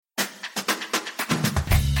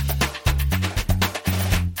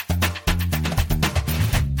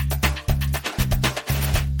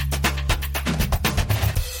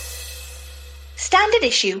Standard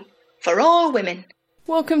issue for all women.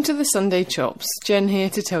 Welcome to the Sunday Chops. Jen here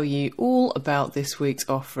to tell you all about this week's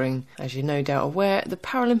offering. As you're no doubt aware, the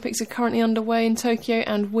Paralympics are currently underway in Tokyo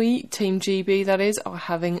and we, Team GB that is, are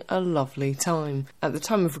having a lovely time. At the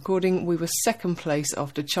time of recording, we were second place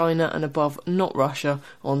after China and above not Russia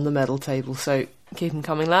on the medal table, so keep them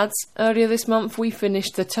coming, lads. Earlier this month, we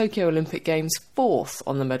finished the Tokyo Olympic Games fourth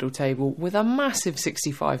on the medal table with a massive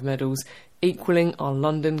 65 medals, equalling our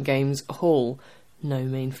London Games haul. No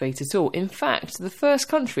mean feat at all. In fact, the first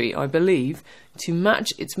country, I believe, to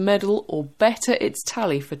match its medal or better its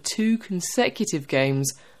tally for 2 consecutive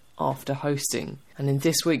games after hosting. And in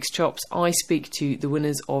this week's Chops, I speak to the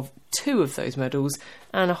winners of 2 of those medals.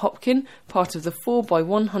 Anna Hopkin, part of the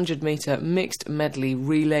 4x100 metre mixed medley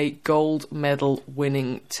relay gold medal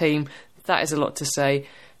winning team. That is a lot to say.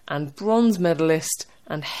 And bronze medalist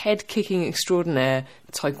and head kicking extraordinaire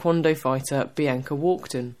taekwondo fighter Bianca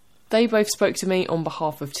Walkden. They both spoke to me on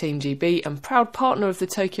behalf of Team GB and proud partner of the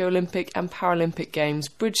Tokyo Olympic and Paralympic Games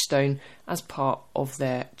Bridgestone as part of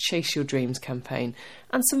their Chase Your Dreams campaign.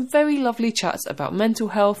 And some very lovely chats about mental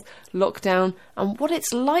health, lockdown and what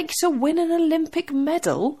it's like to win an Olympic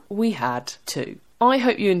medal we had too. I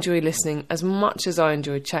hope you enjoy listening as much as I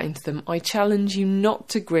enjoyed chatting to them. I challenge you not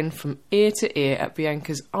to grin from ear to ear at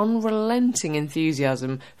Bianca's unrelenting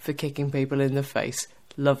enthusiasm for kicking people in the face.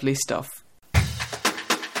 Lovely stuff.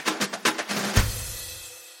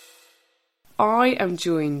 I am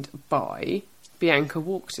joined by Bianca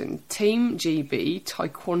Walkden, Team GB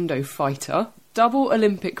Taekwondo fighter, double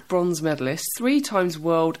Olympic bronze medalist, 3 times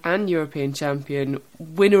world and European champion,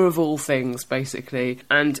 winner of all things, basically.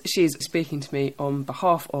 And she's speaking to me on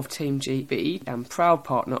behalf of Team GB and proud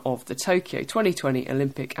partner of the Tokyo 2020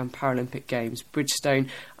 Olympic and Paralympic Games Bridgestone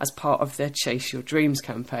as part of their Chase Your Dreams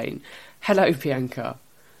campaign. Hello, Bianca.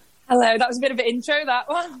 Hello, that was a bit of an intro, that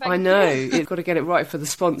one. I know, you've got to get it right for the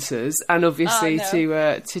sponsors and obviously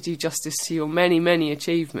to do justice to your many, many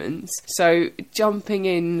achievements. So jumping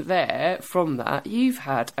in there from that, you've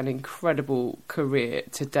had an incredible career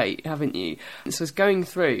to date, haven't you? So going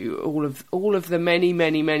through all of the many,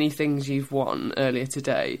 many, many things you've won earlier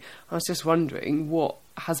today, I was just wondering what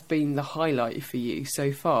has been the highlight for you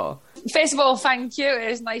so far? First of all, thank you. It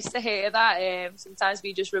was nice to hear that. Sometimes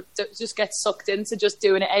we just get sucked into just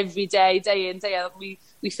doing it every day, day in, day out. We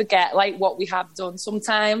forget like what we have done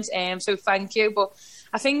sometimes. So thank you. But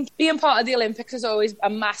I think being part of the Olympics is always a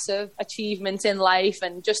massive achievement in life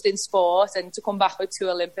and just in sport. And to come back with 2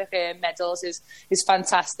 Olympic medals is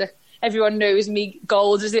fantastic. Everyone knows me,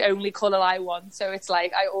 gold is the only colour I want. So it's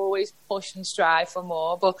like I always push and strive for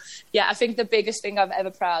more. But yeah, I think the biggest thing I'm ever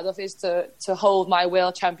proud of is to hold my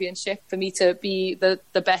world championship, for me to be the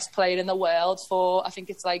best player in the world for, I think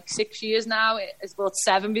it's like 6 years now. It's about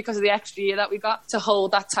 7 because of the extra year that we got. To hold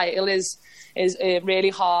that title is really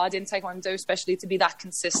hard in Taekwondo, especially to be that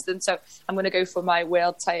consistent. So I'm going to go for my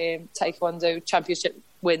world Taekwondo championship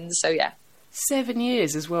wins. So yeah. 7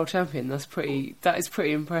 years as world champion, that is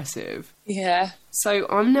pretty impressive. Yeah. So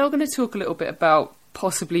I'm now going to talk a little bit about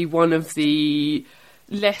possibly one of the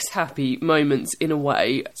less happy moments in a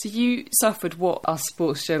way. So you suffered what us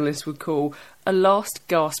sports journalists would call a last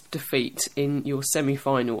gasp defeat in your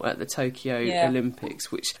semi-final at the Tokyo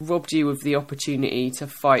Olympics, which robbed you of the opportunity to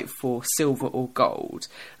fight for silver or gold.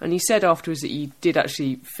 And you said afterwards that you did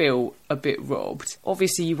actually feel a bit robbed.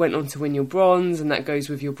 Obviously you went on to win your bronze, and that goes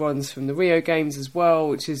with your bronze from the Rio Games as well,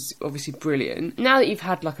 which is obviously brilliant. Now that you've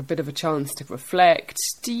had like a bit of a chance to reflect,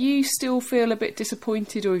 do you still feel a bit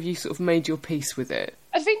disappointed, or have you sort of made your peace with it?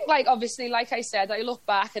 I think, like, obviously, like I said, I look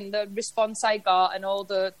back and the response I got and all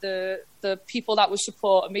the people that were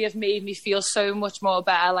supporting me have made me feel so much more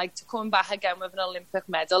better. Like, to come back again with an Olympic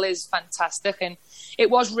medal is fantastic. And it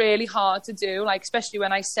was really hard to do, like, especially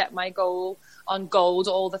when I set my goal on gold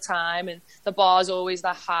all the time and the bar's always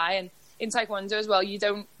that high. And in Taekwondo as well, you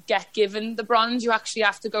don't get given the bronze. You actually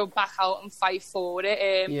have to go back out and fight for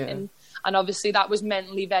it. And obviously that was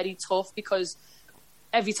mentally very tough because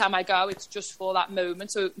every time I go, it's just for that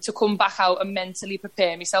moment. So to come back out and mentally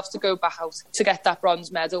prepare myself to go back out to get that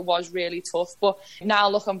bronze medal was really tough. But now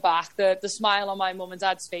looking back, the smile on my mum and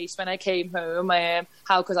dad's face when I came home,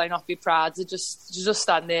 how could I not be proud to just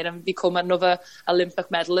stand there and become another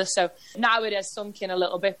Olympic medalist? So now it has sunk in a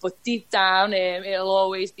little bit, but deep down, it'll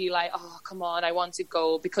always be like, oh, come on, I want to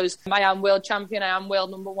go, because I am world champion, I am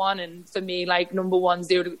world number 1. And for me, like, number 1's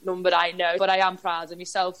the only number I know. But I am proud of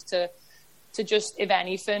myself to just, if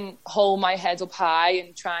anything, hold my head up high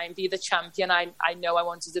and try and be the champion I know I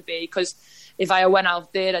wanted to be. Because if I went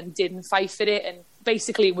out there and didn't fight for it and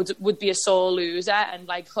basically would be a sore loser and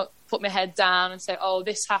like put my head down and say, oh,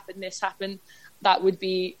 this happened, that would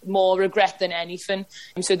be more regret than anything.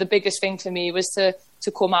 So the biggest thing for me was to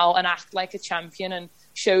come out and act like a champion and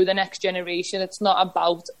show the next generation it's not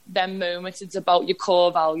about them moments, it's about your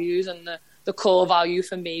core values. And the core value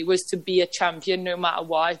for me was to be a champion no matter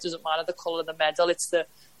what. It doesn't matter the colour of the medal, it's to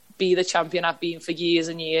be the champion I've been for years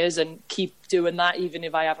and years and keep doing that. Even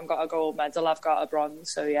if I haven't got a gold medal, I've got a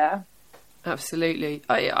bronze. So yeah. Absolutely.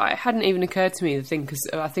 I hadn't even occurred to me the thing, because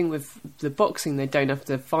I think with the boxing they don't have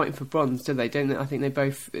to fight for bronze, do they? Don't they? I think they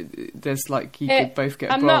both, there's like you could both get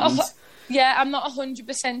a bronze. I'm not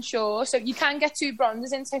 100% sure. So you can get 2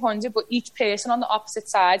 bronzes in taekwondo, but each person on the opposite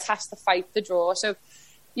side has to fight the draw. So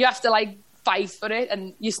you have to like fight for it,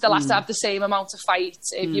 and you still have to have the same amount of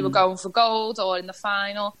fights if you were going for gold or in the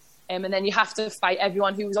final. And then you have to fight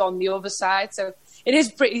everyone who's on the other side. So it is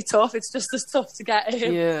pretty tough. It's just as tough to get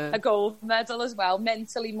a gold medal as well,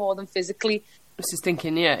 mentally more than physically. I was just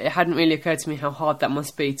thinking, it hadn't really occurred to me how hard that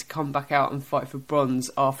must be to come back out and fight for bronze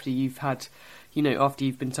after you've had, after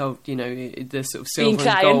you've been told, the sort of silver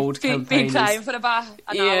and gold campaign. Been crying for about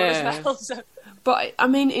an hour as well. So. But I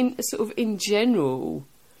mean, in general,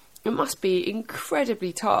 it must be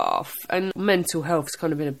incredibly tough, and mental health's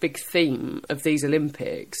kind of been a big theme of these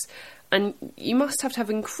Olympics. And you must have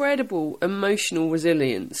incredible emotional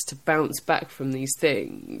resilience to bounce back from these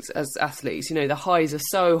things as athletes. The highs are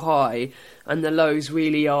so high and the lows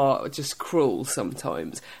really are just cruel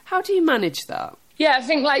sometimes. How do you manage that? Yeah, I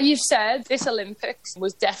think like you've said, this Olympics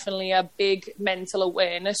was definitely a big mental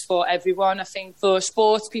awareness for everyone. I think for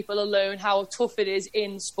sports people alone, how tough it is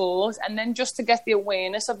in sport, and then just to get the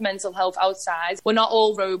awareness of mental health outside. We're not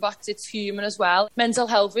all robots, it's human as well. Mental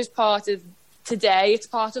health is part of today, it's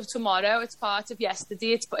part of tomorrow, it's part of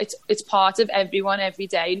yesterday, it's part of everyone every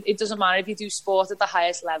day. It doesn't matter if you do sport at the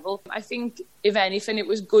highest level. I think, if anything, it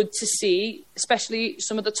was good to see, especially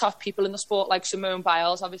some of the top people in the sport, like Simone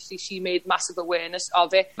Biles. Obviously, she made massive awareness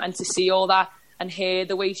of it, and to see all that and hear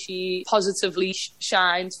the way she positively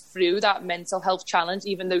shined through that mental health challenge,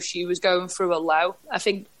 even though she was going through a low. I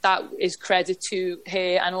think that is credit to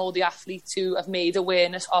her and all the athletes who have made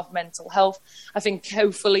awareness of mental health. I think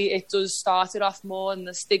hopefully it does start it off more and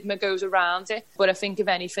the stigma goes around it. But I think, if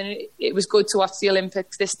anything, it was good to watch the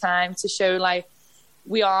Olympics this time to show, like,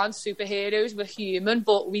 we aren't superheroes, we're human,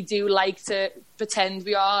 but we do like to pretend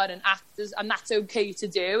we are and act as, and that's okay to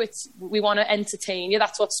do. We want to entertain you.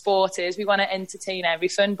 That's what sport is. We want to entertain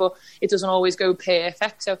everything, but it doesn't always go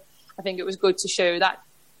perfect. So I think it was good to show that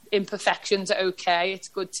imperfections are okay. It's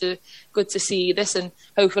good to see this, and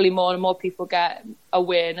hopefully more and more people get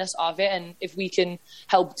awareness of it. And if we can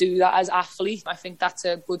help do that as athletes, I think that's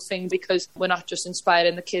a good thing, because we're not just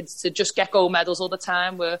inspiring the kids to just get gold medals all the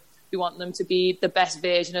time. We want them to be the best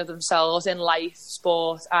version of themselves in life,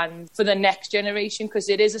 sport, and for the next generation, because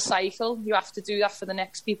it is a cycle. You have to do that for the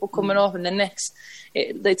next people coming up, and the next,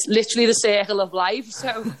 it's literally the circle of life.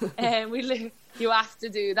 So you have to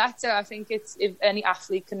do that. So I think if any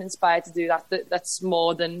athlete can inspire to do that, that's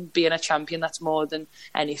more than being a champion. That's more than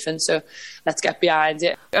anything. So let's get behind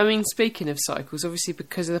it. I mean, speaking of cycles, obviously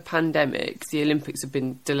because of the pandemic, the Olympics have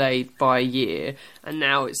been delayed by a year, and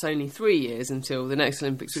now it's only 3 years until the next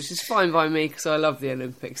Olympics, which is fine by me because I love the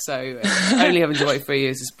Olympics. So only having to wait 3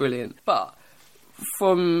 years is brilliant. But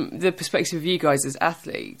from the perspective of you guys as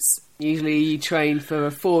athletes, usually you train for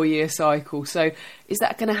a 4-year cycle. So is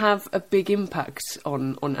that going to have a big impact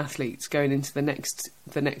on athletes going into the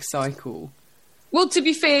next cycle? Well, to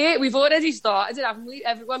be fair, we've already started it, haven't we?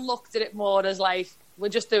 Everyone looked at it more as like, we're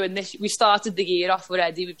just doing this. We started the year off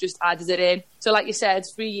already. We've just added it in. So like you said,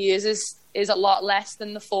 3 years is a lot less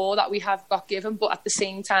than the 4 that we have got given, but at the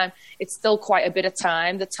same time, it's still quite a bit of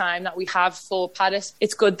time, the time that we have for Paris.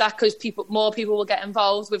 It's good that, because more people will get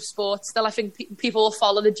involved with sports. Still, I think people will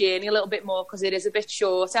follow the journey a little bit more, because it is a bit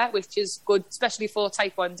shorter, which is good, especially for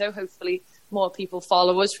Taekwondo. Hopefully more people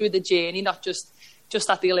follow us through the journey, not just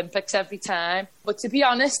at the Olympics every time. But to be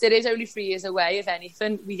honest, it is only 3 years away. If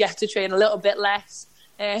anything, we get to train a little bit less.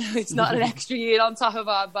 It's not an extra year on top of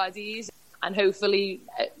our bodies. And hopefully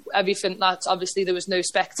everything, that's obviously there was no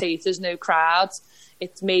spectators, no crowds.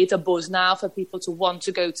 It's made a buzz now for people to want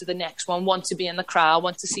to go to the next one, want to be in the crowd,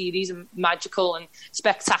 want to see these magical and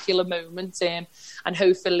spectacular moments. And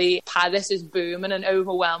hopefully Paris is booming and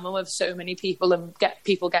overwhelming with so many people and get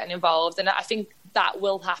people getting involved. And I think that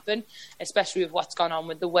will happen, especially with what's gone on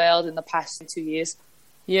with the world in the past 2 years.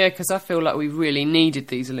 Yeah, because I feel like we really needed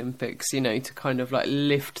these Olympics, you know, to kind of like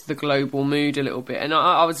lift the global mood a little bit. And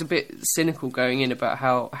I was a bit cynical going in about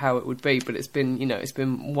how it would be, but it's been, you know, it's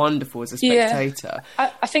been wonderful as a spectator.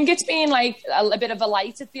 Yeah. I think it's been like a bit of a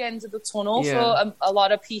light at the end of the tunnel for a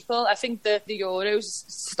lot of people. I think the Euros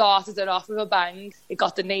started it off with a bang. It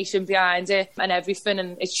got the nation behind it and everything,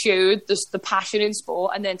 and it showed the passion in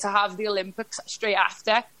sport. And then to have the Olympics straight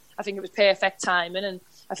after, I think it was perfect timing. And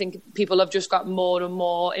I think people have just got more and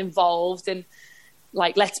more involved in,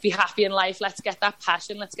 like, let's be happy in life, let's get that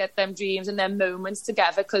passion, let's get them dreams and them moments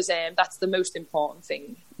together, because that's the most important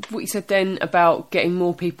thing. What you said then about getting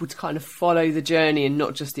more people to kind of follow the journey and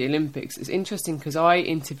not just the Olympics, it's interesting because I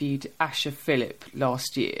interviewed Asha Phillip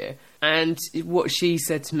last year, and what she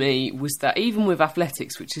said to me was that even with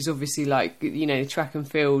athletics, which is obviously like, you know, track and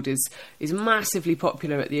field is massively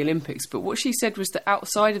popular at the Olympics, but what she said was that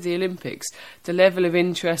outside of the Olympics, the level of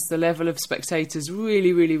interest, the level of spectators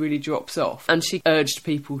really, really, really drops off. And she urged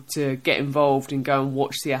people to get involved and go and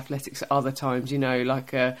watch the athletics at other times, you know,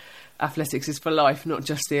 like athletics is for life, not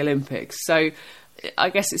just the Olympics. So I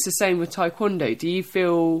guess it's the same with Taekwondo. Do you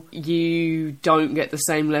feel you don't get the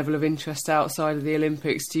same level of interest outside of the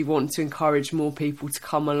Olympics? Do you want to encourage more people to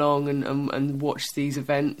come along and watch these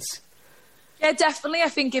events? Yeah, definitely. I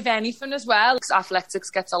think if anything as well,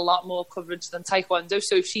 athletics gets a lot more coverage than Taekwondo.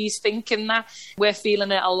 So if she's thinking that, we're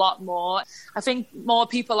feeling it a lot more. I think more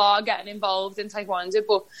people are getting involved in Taekwondo,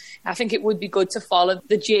 but I think it would be good to follow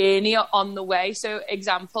the journey on the way. So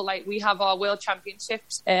example, like we have our World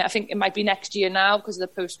Championships. I think it might be next year now because of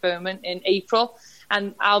the postponement in April.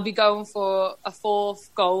 And I'll be going for a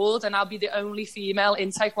 4th gold, and I'll be the only female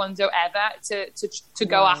in Taekwondo ever to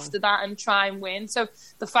go after that and try and win. So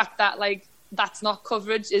the fact that, like, that's not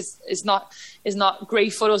coverage is not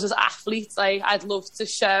great for us as athletes. Like, I'd love to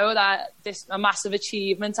show that a massive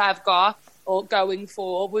achievement I've got or going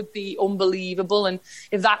forward would be unbelievable, and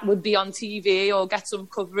if that would be on TV or get some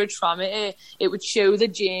coverage from it, it would show the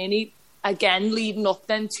journey again leading up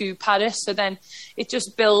then to Paris. So then it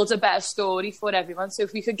just builds a better story for everyone. So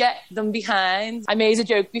if we could get them behind, I made a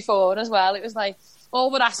joke before as well. It was like, all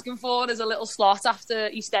we're asking for is a little slot after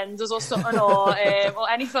EastEnders or something, or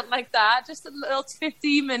anything like that. Just a little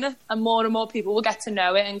 15 minutes, and more people will get to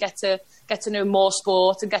know it and get to know more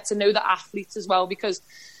sport and get to know the athletes as well, because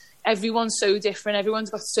everyone's so different. Everyone's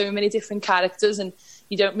got so many different characters, and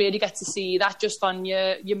you don't really get to see that just on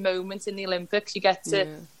your moment in the Olympics. You get to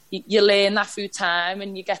you learn that through time,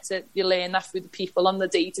 and you learn that through the people on the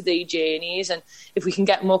day-to-day journeys. And if we can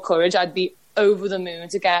get more courage, I'd be over the moon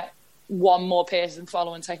to get one more person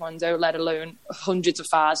following Taekwondo, let alone hundreds of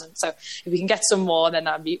thousands. So if we can get some more, then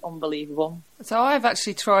that'd be unbelievable. So I've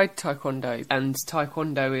actually tried Taekwondo, and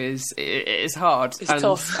Taekwondo is hard. It's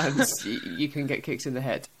tough. And you can get kicked in the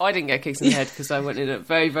head. I didn't get kicked in the head because I went in at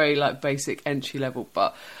very, very like basic entry level,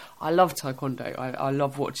 but I love Taekwondo. I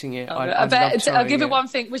love watching it. I'll give it one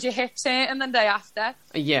thing. Was your hips hurting the day after?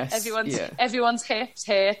 Yes. Everyone's hips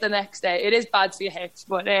hurt the next day. It is bad for your hips,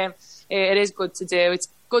 but it is good to do. It's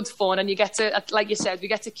good fun, and you get to, like you said, we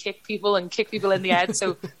get to kick people in the head,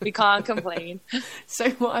 so we can't complain. So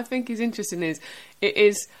what I think is interesting is, it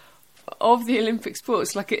is, of the Olympic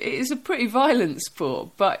sports, like it is a pretty violent sport,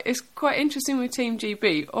 but it's quite interesting with Team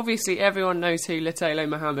GB. Obviously everyone knows who Latelo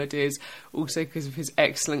Mohammed is, also because of his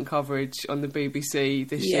excellent coverage on the BBC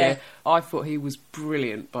this year. I thought he was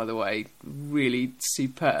brilliant, by the way, really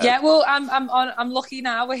superb. Yeah, well, I'm lucky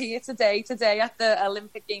now we're here today at the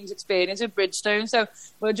Olympic Games experience at Bridgestone, so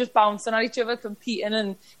we're just bouncing on each other, competing,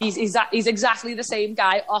 and he's exactly the same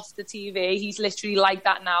guy off the TV. He's literally like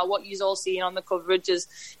that now. What you've all seen on the coverage is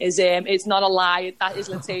it's not a lie. That is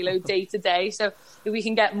Latelo day to day. So if we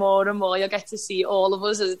can get more and more, you'll get to see all of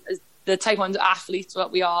us as the Taekwondo athletes,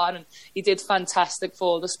 what we are. And he did fantastic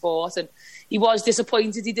for the sport. And he was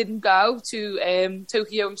disappointed he didn't go to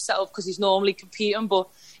Tokyo himself, because he's normally competing. But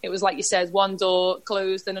it was, like you said, one door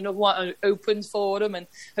closed and another one opened for him. And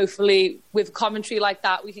hopefully with commentary like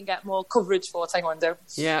that, we can get more coverage for Taekwondo.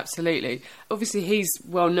 Yeah, absolutely. Obviously, he's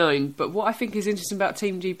well known. But what I think is interesting about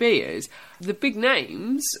Team GB is the big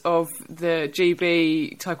names of the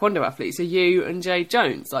GB Taekwondo athletes are you and Jade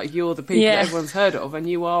Jones. Like, you're the people that everyone's heard of, and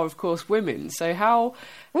you are, of course, women. So how's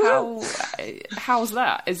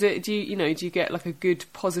that? Is it, do you get like a good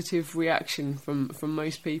positive reaction from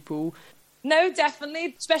most people? No,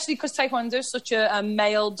 definitely, especially because Taekwondo is such a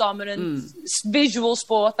male-dominant visual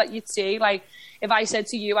sport that you'd see. Like, if I said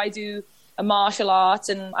to you, I do a martial art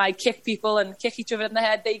and I kick people and kick each other in the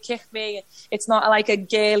head, they kick me. It's not like a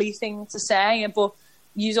girly thing to say, but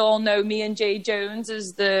you all know me and Jay Jones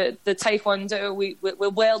as the Taekwondo. We're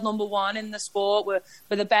world number one in the sport. We're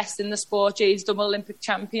the best in the sport. Jay's double Olympic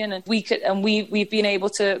champion, and we've been able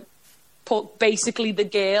to put basically the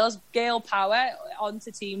girl power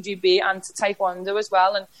onto Team GB and to Taekwondo as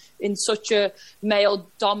well. And in such a male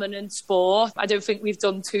dominant sport, I don't think we've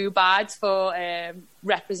done too bad for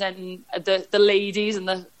representing the ladies and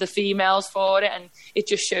the females for it. And it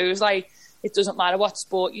just shows, like, it doesn't matter what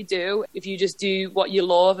sport you do. If you just do what you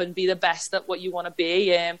love and be the best at what you want to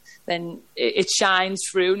be, then it shines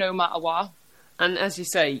through no matter what. And as you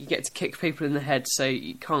say, you get to kick people in the head, so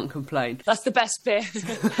you can't complain. That's the best bit.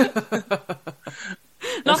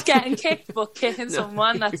 Not getting kicked, but kicking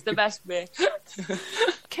someone, that's the best bit.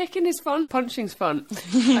 Kicking is fun, punching's fun.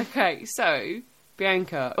 Okay, so,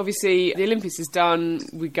 Bianca, obviously the Olympics is done,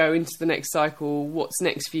 we go into the next cycle. What's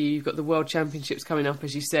next for you? You've got the World Championships coming up,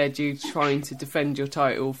 as you said. You're trying to defend your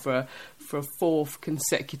title for a fourth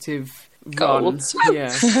consecutive run. Yeah.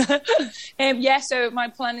 So my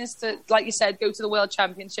plan is to, like you said, go to the World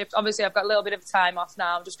Championships. Obviously, I've got a little bit of time off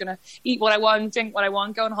now. I'm just going to eat what I want, drink what I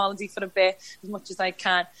want, go on holiday for a bit, as much as I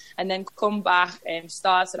can, and then come back and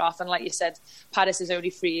start it off. And like you said, Paris is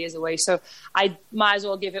only 3 years away. So I might as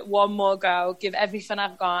well give it one more go, give everything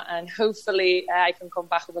I've got, and hopefully I can come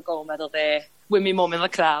back with a gold medal there with my mum in the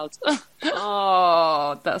crowd.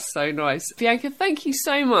 Oh, that's so nice. Bianca, thank you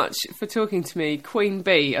so much for talking to me. Queen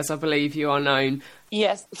Bee, as I believe you are known.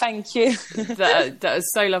 Yes, thank you. that is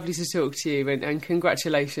so lovely to talk to you, and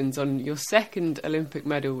congratulations on your second Olympic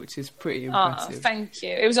medal, which is pretty impressive. Oh, thank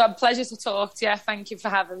you. It was a pleasure to talk to you. Thank you for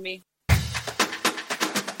having me.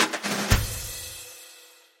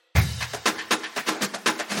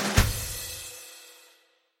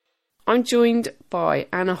 I'm joined by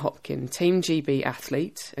Anna Hopkin, Team GB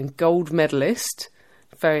athlete and gold medalist.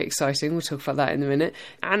 Very exciting. We'll talk about that in a minute.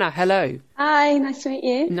 Anna, hello. Hi, nice to meet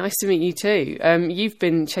you. Nice to meet you too. You've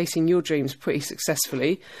been chasing your dreams pretty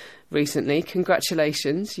successfully recently.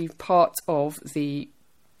 Congratulations. You're part of the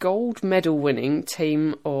gold medal winning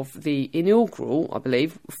team of the inaugural, I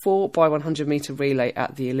believe, 4x100 metre relay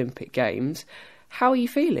at the Olympic Games. How are you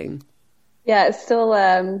feeling? Yeah, it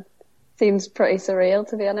still seems pretty surreal,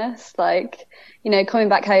 to be honest. Like, coming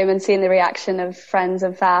back home and seeing the reaction of friends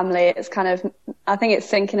and family, it's kind of, I think it's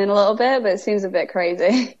sinking in a little bit, but it seems a bit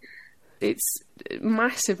crazy. It's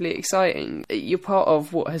massively exciting. You're part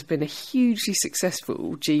of what has been a hugely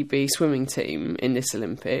successful GB swimming team in this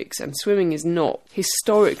Olympics, and swimming is not,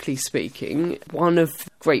 historically speaking, one of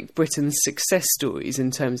Great Britain's success stories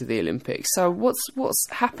in terms of the Olympics. So what's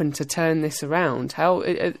happened to turn this around? How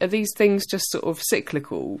are these things just sort of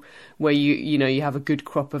cyclical, where you have a good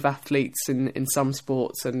crop of athletes in some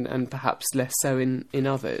sports and perhaps less so in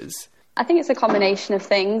others? I think it's a combination of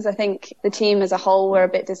things. I think the team as a whole were a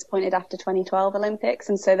bit disappointed after 2012 Olympics,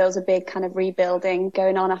 and so there was a big kind of rebuilding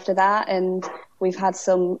going on after that. And we've had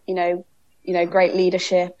some, great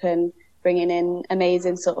leadership and bringing in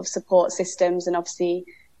amazing sort of support systems. And obviously,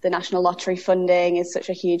 the national lottery funding is such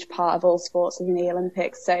a huge part of all sports in the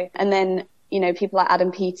Olympics. So, and then people like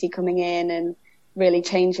Adam Peaty coming in and really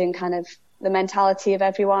changing kind of the mentality of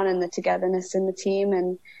everyone and the togetherness in the team.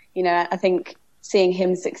 And I think seeing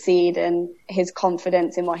him succeed and his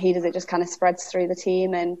confidence in what he does, it just kind of spreads through the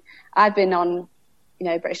team. And I've been on,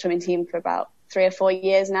 British swimming team for about 3 or 4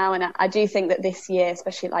 years now. And I do think that this year,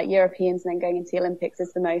 especially like Europeans and then going into the Olympics,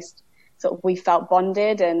 is the most sort of we felt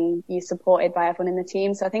bonded and you supported by everyone in the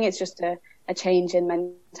team. So I think it's just a change in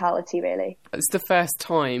mentality, really. It's the first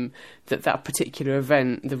time that particular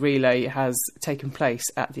event, the relay, has taken place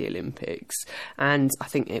at the Olympics. And I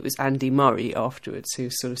think it was Andy Murray afterwards who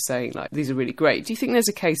was sort of saying, like, these are really great. Do you think there's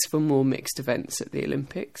a case for more mixed events at the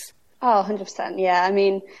Olympics? Oh, 100%, yeah. I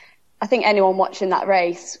mean, I think anyone watching that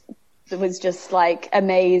race was just like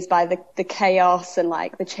amazed by the chaos and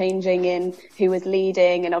like the changing in who was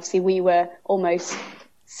leading. And obviously we were almost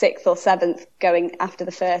 6th or 7th going after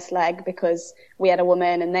the first leg because we had a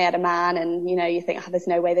woman and they had a man, and you think, there's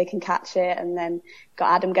no way they can catch it. And then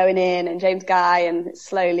got Adam going in and James Guy, and it's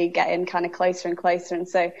slowly getting kind of closer and closer. And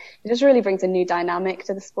so it just really brings a new dynamic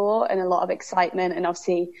to the sport and a lot of excitement. And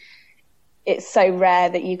obviously it's so rare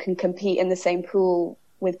that you can compete in the same pool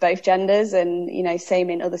with both genders, and same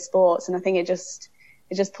in other sports. And I think it just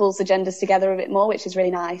pulls the genders together a bit more, which is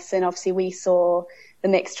really nice. And obviously we saw the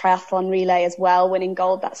mixed triathlon relay as well, winning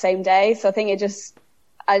gold that same day. So I think I just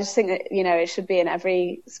think that it should be in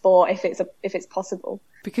every sport if it's possible,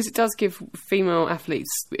 because it does give female athletes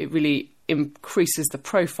really increases the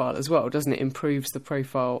profile as well, doesn't it? Improves the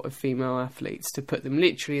profile of female athletes to put them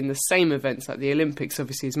literally in the same events. Like the Olympics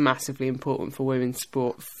obviously is massively important for women's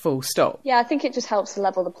sport, full stop. Yeah, I think it just helps to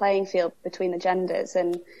level the playing field between the genders.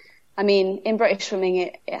 And I mean, in British swimming,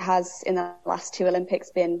 it has in the last 2 Olympics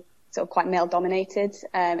been sort of quite male dominated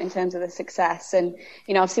in terms of the success. And,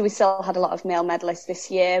 you know, obviously we still had a lot of male medalists this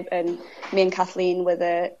year, and me and Kathleen were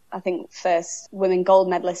the, I think, first women gold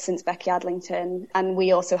medalists since Becky Adlington. And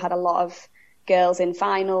we also had a lot of girls in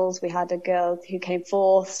finals. We had a girl who came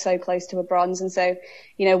 4th, so close to a bronze. And so,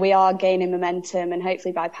 you know, we are gaining momentum, and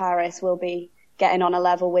hopefully by Paris we'll be getting on a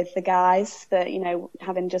level with the guys that, you know,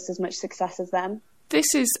 having just as much success as them.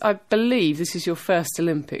 I believe this is your first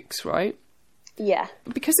Olympics, right? Yeah.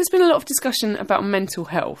 Because there's been a lot of discussion about mental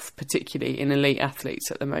health, particularly in elite athletes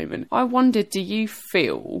at the moment. I wondered, do you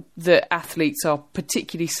feel that athletes are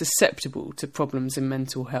particularly susceptible to problems in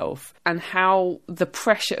mental health, and how the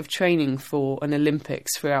pressure of training for an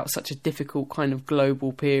Olympics throughout such a difficult kind of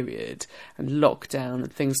global period and lockdown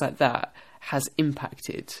and things like that has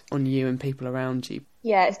impacted on you and people around you?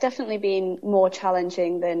 Yeah, it's definitely been more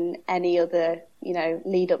challenging than any other, you know,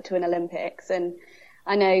 lead up to an Olympics. And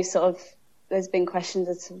I know sort of there's been questions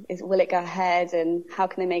as to will it go ahead and how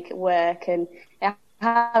can they make it work? And it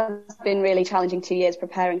has been really challenging 2 years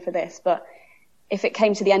preparing for this. But if it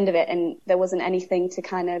came to the end of it and there wasn't anything to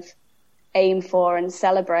kind of aim for and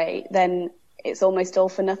celebrate, then it's almost all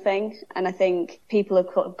for nothing. And I think people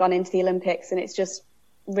have gone into the Olympics and it's just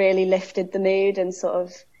really lifted the mood and sort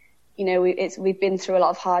of, you know, we've been through a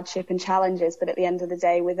lot of hardship and challenges, but at the end of the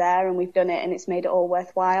day, we're there and we've done it, and it's made it all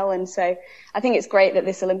worthwhile. And so I think it's great that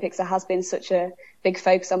this Olympics has been such a big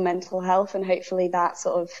focus on mental health, and hopefully that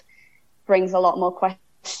sort of brings a lot more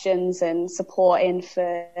questions and support in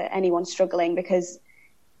for anyone struggling, because,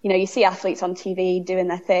 you know, you see athletes on TV doing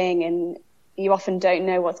their thing and you often don't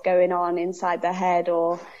know what's going on inside their head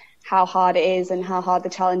or how hard it is and how hard the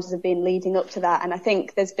challenges have been leading up to that. And I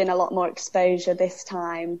think there's been a lot more exposure this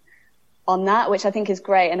time on that, which I think is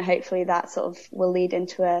great, and hopefully that sort of will lead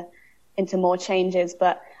into more changes.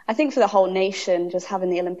 But I think for the whole nation, just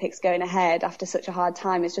having the Olympics going ahead after such a hard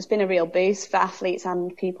time, it's just been a real boost for athletes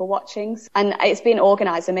and people watching. And it's been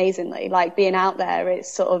organised amazingly. Like, being out there,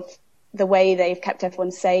 it's sort of the way they've kept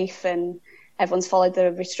everyone safe and everyone's followed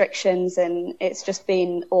the restrictions, and it's just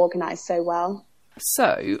been organised so well.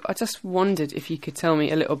 So I just wondered if you could tell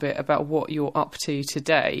me a little bit about what you're up to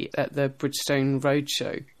today at the Bridgestone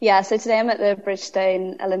Roadshow. Yeah, so today I'm at the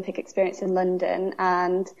Bridgestone Olympic Experience in London,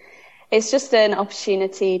 and it's just an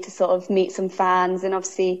opportunity to sort of meet some fans. And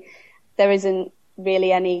obviously there isn't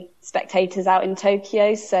really any spectators out in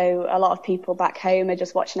Tokyo, so a lot of people back home are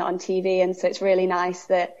just watching it on TV, and so it's really nice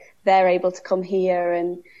that they're able to come here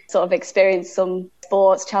and sort of experience some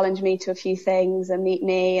sports, challenge me to a few things and meet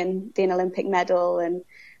me and see an Olympic medal and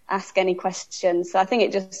ask any questions. So I think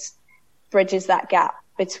it just bridges that gap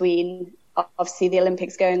between obviously the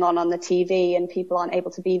Olympics going on the TV and people aren't able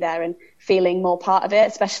to be there and feeling more part of it.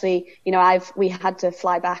 Especially, you know, we had to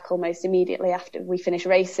fly back almost immediately after we finished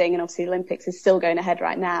racing, and obviously the Olympics is still going ahead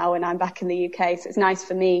right now and I'm back in the UK. So it's nice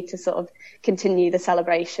for me to sort of continue the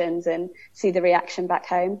celebrations and see the reaction back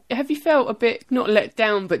home. Have you felt a bit, not let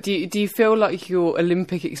down, but do you feel like your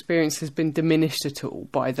Olympic experience has been diminished at all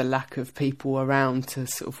by the lack of people around to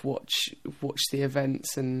sort of watch the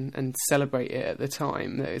events and celebrate it at the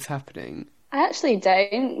time that it's happening? I actually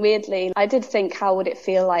don't, weirdly. I did think, how would it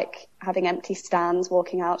feel like having empty stands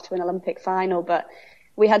walking out to an Olympic final, but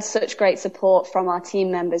we had such great support from our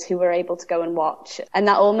team members who were able to go and watch, and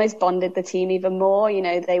that almost bonded the team even more. You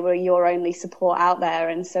know, they were your only support out there,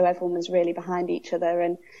 and so everyone was really behind each other,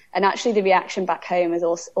 and actually the reaction back home has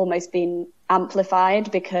also almost been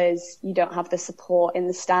amplified because you don't have the support in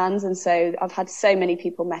the stands. And so I've had so many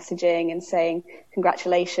people messaging and saying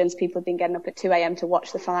congratulations. People have been getting up at 2 a.m. to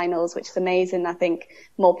watch the finals, which is amazing. I think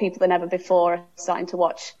more people than ever before are starting to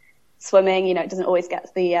watch swimming. You know, it doesn't always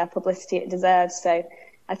get the publicity it deserves. So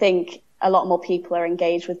I think a lot more people are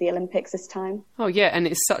engaged with the Olympics this time. Oh yeah, and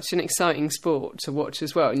it's such an exciting sport to watch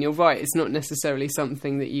as well. And you're right, it's not necessarily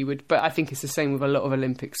something that you would, but I think it's the same with a lot of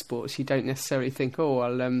Olympic sports. You don't necessarily think, oh,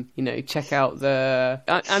 I'll, check out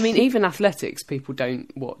I mean, even athletics, people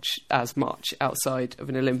don't watch as much outside of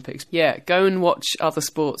an Olympics. Yeah, go and watch other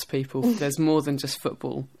sports, people. There's more than just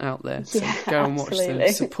football out there. So yeah, go and watch them.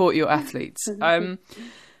 Support your athletes.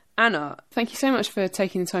 Anna, thank you so much for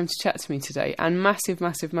taking the time to chat to me today, and massive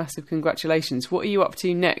congratulations. What are you up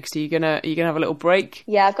to next? Are you gonna have a little break?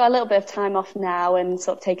 Yeah, I've got a little bit of time off now and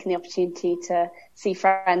sort of taking the opportunity to see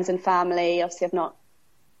friends and family. Obviously, I've not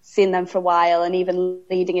seen them for a while, and even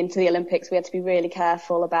leading into the Olympics, we had to be really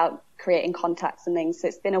careful about creating contacts and things. So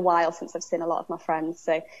it's been a while since I've seen a lot of my friends.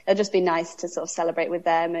 So it'll just be nice to sort of celebrate with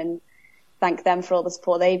them and thank them for all the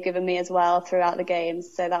support they've given me as well throughout the games.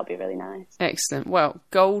 So that'll be really nice. Excellent. Well,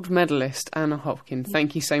 gold medalist Anna Hopkin,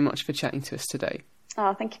 thank you so much for chatting to us today.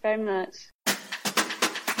 Oh, thank you very much.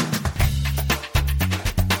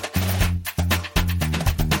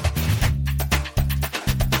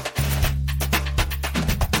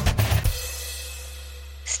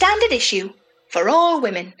 Standard issue for all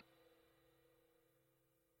women.